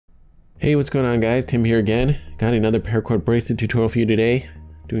Hey, what's going on guys? Tim here again. Got another paracord bracelet tutorial for you today.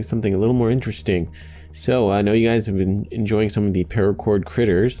 Doing something a little more interesting. So I know you guys have been enjoying some of the paracord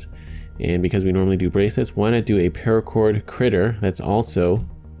critters, and because we normally do bracelets, why not do a paracord critter that's also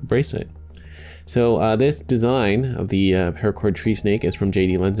a bracelet? So this design of the paracord tree snake is from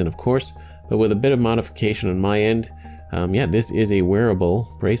JD Lenzen, of course, but with a bit of modification on my end. Yeah, this is a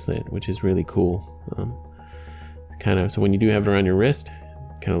wearable bracelet, which is really cool. So when you do have it around your wrist,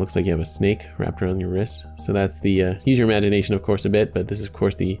 kind of looks like you have a snake wrapped around your wrist. So that's the, use your imagination of course a bit, but this is of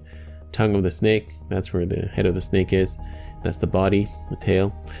course the tongue of the snake. That's where the head of the snake is. That's the body, the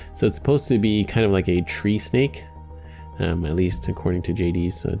tail. So it's supposed to be kind of like a tree snake, at least according to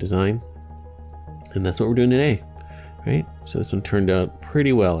JD's design. And that's what we're doing today, right? So this one turned out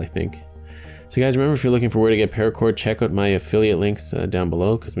pretty well, I think. So guys, remember, if you're looking for where to get paracord, check out my affiliate links down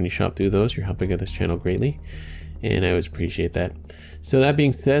below, because when you shop through those, you're helping out this channel greatly. And I always appreciate that. So that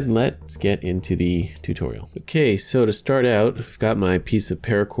being said, let's get into the tutorial. Okay, so to start out, I've got my piece of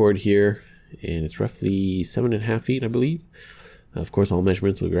paracord here, and it's roughly 7.5 feet, I believe. Of course, all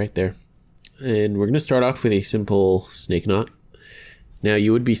measurements will be right there. And we're gonna start off with a simple snake knot. Now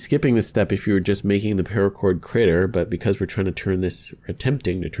you would be skipping this step if you were just making the paracord critter, but because we're trying to turn this, or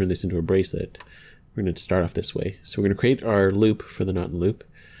attempting to turn this into a bracelet, we're gonna start off this way. So we're gonna create our loop for the knot and loop.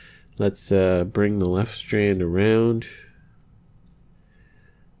 Let's bring the left strand around,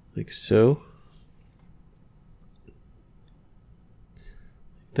 like so. Like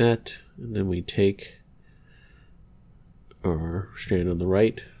that, and then we take our strand on the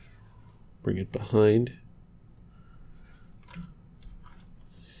right, bring it behind.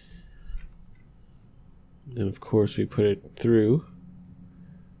 Then of course we put it through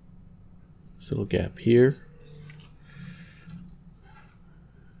this little gap here.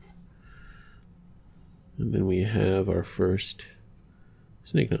 And then we have our first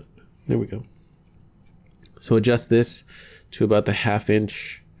snake knot. There we go. So adjust this to about the 1/2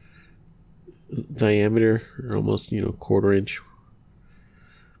 inch diameter, or almost, 1/4 inch.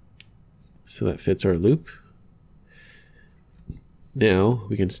 So that fits our loop. Now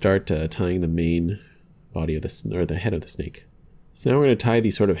we can start tying the main body of or the head of the snake. So now we're going to tie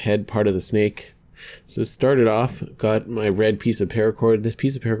the sort of head part of the snake. So to start it off, got my red piece of paracord. This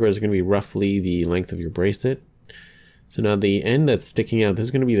piece of paracord is going to be roughly the length of your bracelet. So now the end that's sticking out, this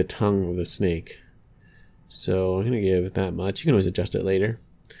is going to be the tongue of the snake. So I'm going to give it that much. You can always adjust it later.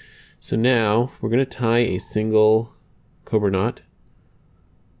 So now we're going to tie a single cobra knot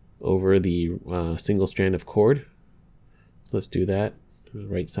over the single strand of cord. So let's do that. The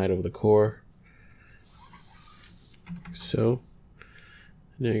right side over the core. Like so.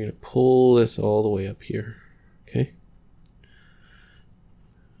 Now you're going to pull this all the way up here, okay?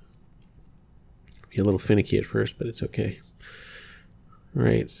 Be a little finicky at first, but it's okay. All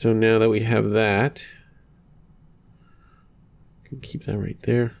right, so now that we have that, keep that right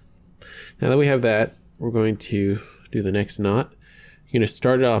there. Now that we have that, we're going to do the next knot. You're going to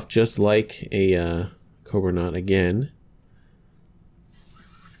start it off just like a cobra knot again.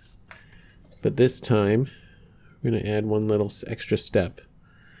 But this time, we're going to add one little extra step.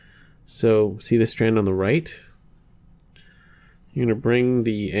 So see the strand on the right? You're going to bring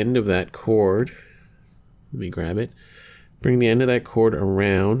the end of that cord, let me grab it, bring the end of that cord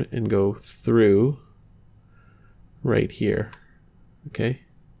around and go through right here, okay?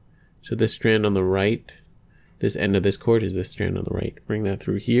 So this strand on the right, this end of this cord is this strand on the right. Bring that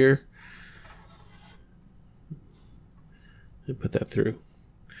through here and put that through.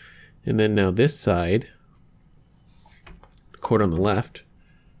 And then now this side, the cord on the left,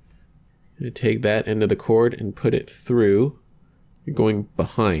 you take that end of the cord and put it through. You're going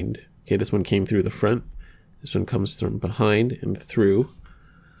behind. Okay, this one came through the front. This one comes from behind and through.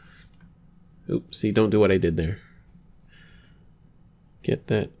 Oops, see, don't do what I did there. Get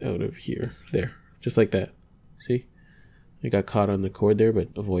that out of here. There, just like that. See? I got caught on the cord there, but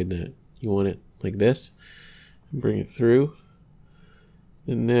avoid that. You want it like this. Bring it through.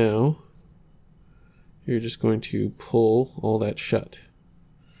 And now, you're just going to pull all that shut.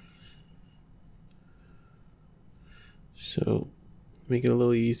 So make it a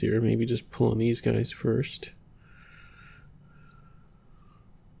little easier, maybe just pull on these guys first.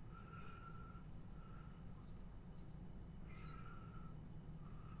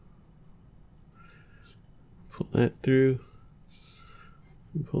 Pull that through,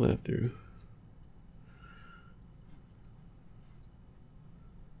 and pull that through.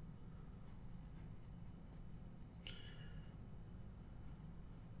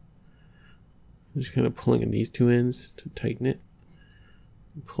 I'm just kind of pulling on these two ends to tighten it.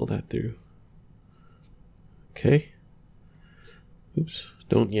 And pull that through. Okay. Oops,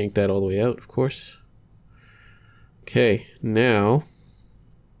 Don't yank that all the way out, of course. Okay, now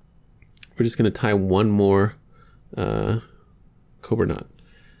we're just going to tie one more cobra knot,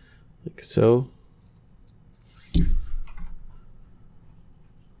 like so.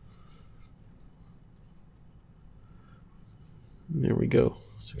 And there we go.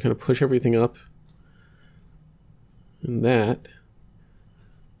 So kind of push everything up, and that,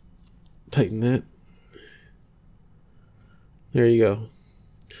 tighten that. There you go.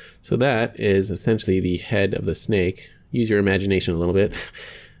 So that is essentially the head of the snake. Use your imagination a little bit,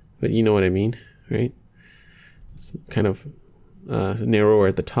 but you know what I mean, right? It's kind of narrower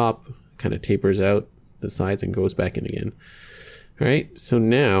at the top, kind of tapers out the sides and goes back in again. All right, so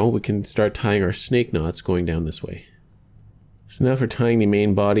now we can start tying our snake knots going down this way. So now for tying the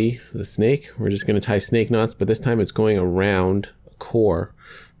main body of the snake, we're just going to tie snake knots, but this time it's going around a core,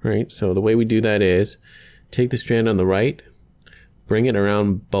 right? So the way we do that is take the strand on the right, bring it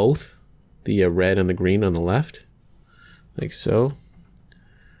around both the red and the green on the left, like so.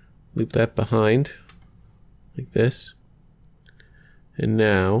 Loop that behind, like this. And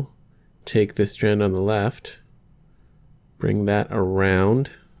now take this strand on the left, bring that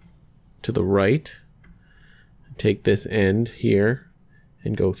around to the right, take this end here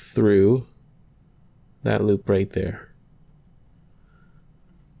and go through that loop right there.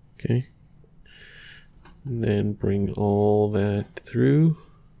 Okay. And then bring all that through.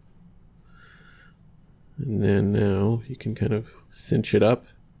 And then now you can kind of cinch it up.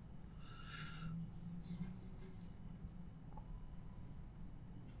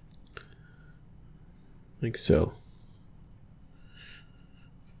 Like so.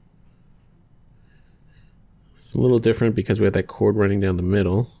 It's a little different because we have that cord running down the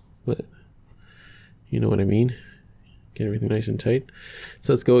middle, but you know what I mean. Get everything nice and tight.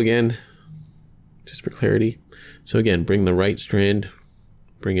 So let's go again, just for clarity. So again, bring the right strand,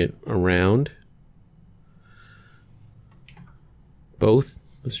 bring it around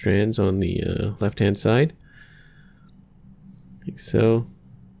both the strands on the left-hand side, like so.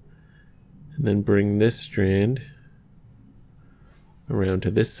 And then bring this strand around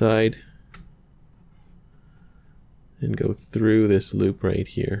to this side and go through this loop right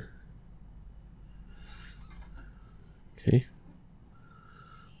here. Okay.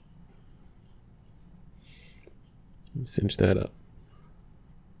 And cinch that up.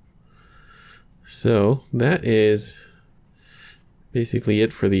 So that is basically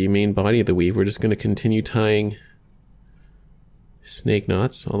it for the main body of the weave. We're just going to continue tying snake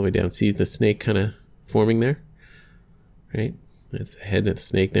knots all the way down. See the snake kind of forming there, right? That's the head of the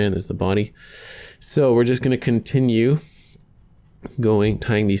snake there, and there's the body. So we're just going to continue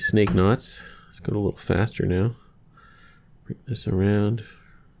tying these snake knots. Let's go a little faster now. Bring this around,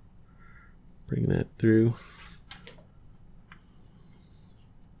 bring that through.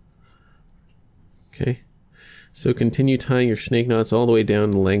 Okay, so continue tying your snake knots all the way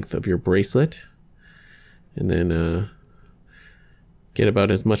down the length of your bracelet, and then get about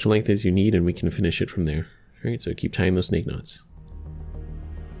as much length as you need, and we can finish it from there. All right, so keep tying those snake knots.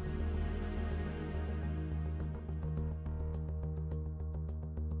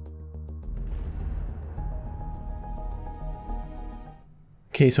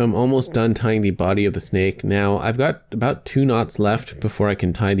 Okay, so I'm almost done tying the body of the snake. Now I've got about 2 knots left before I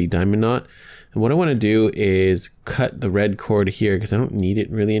can tie the diamond knot. And what I want to do is cut the red cord here because I don't need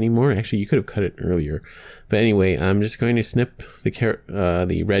it really anymore. Actually, you could have cut it earlier. But anyway, I'm just going to snip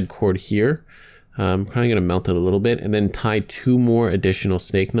the red cord here. I'm probably going to melt it a little bit and then tie 2 more additional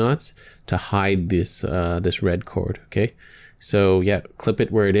snake knots to hide this this red cord. Okay, so yeah, clip it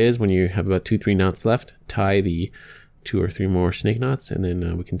where it is when you have about 2-3 knots left. Tie the 2 or 3 more snake knots, and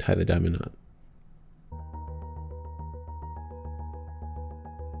then we can tie the diamond knot.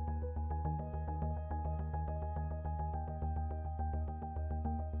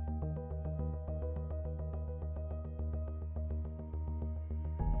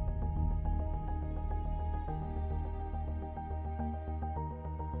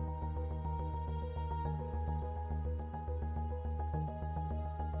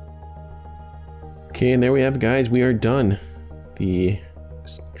 Okay, and there we have it, guys. We are done. The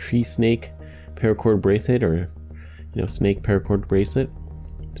tree snake paracord bracelet, or snake paracord bracelet.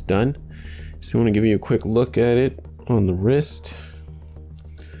 It's done. So I want to give you a quick look at it on the wrist.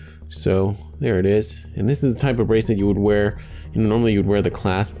 So there it is. And this is the type of bracelet you would wear. Normally you would wear the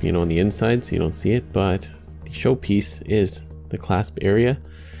clasp, on the inside so you don't see it, but the showpiece is the clasp area,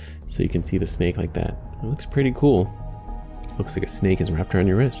 so you can see the snake like that. It looks pretty cool. Looks like a snake is wrapped around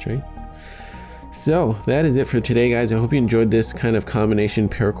your wrist, right? So that is it for today, guys. I hope you enjoyed this kind of combination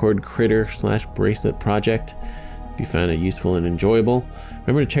paracord critter / bracelet project. If you found it useful and enjoyable.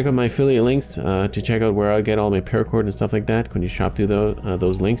 Remember to check out my affiliate links to check out where I get all my paracord and stuff like that. When you shop through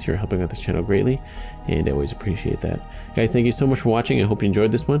those links, you're helping out this channel greatly, and I always appreciate that. Guys, thank you so much for watching. I hope you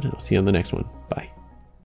enjoyed this one, and I'll see you on the next one. Bye.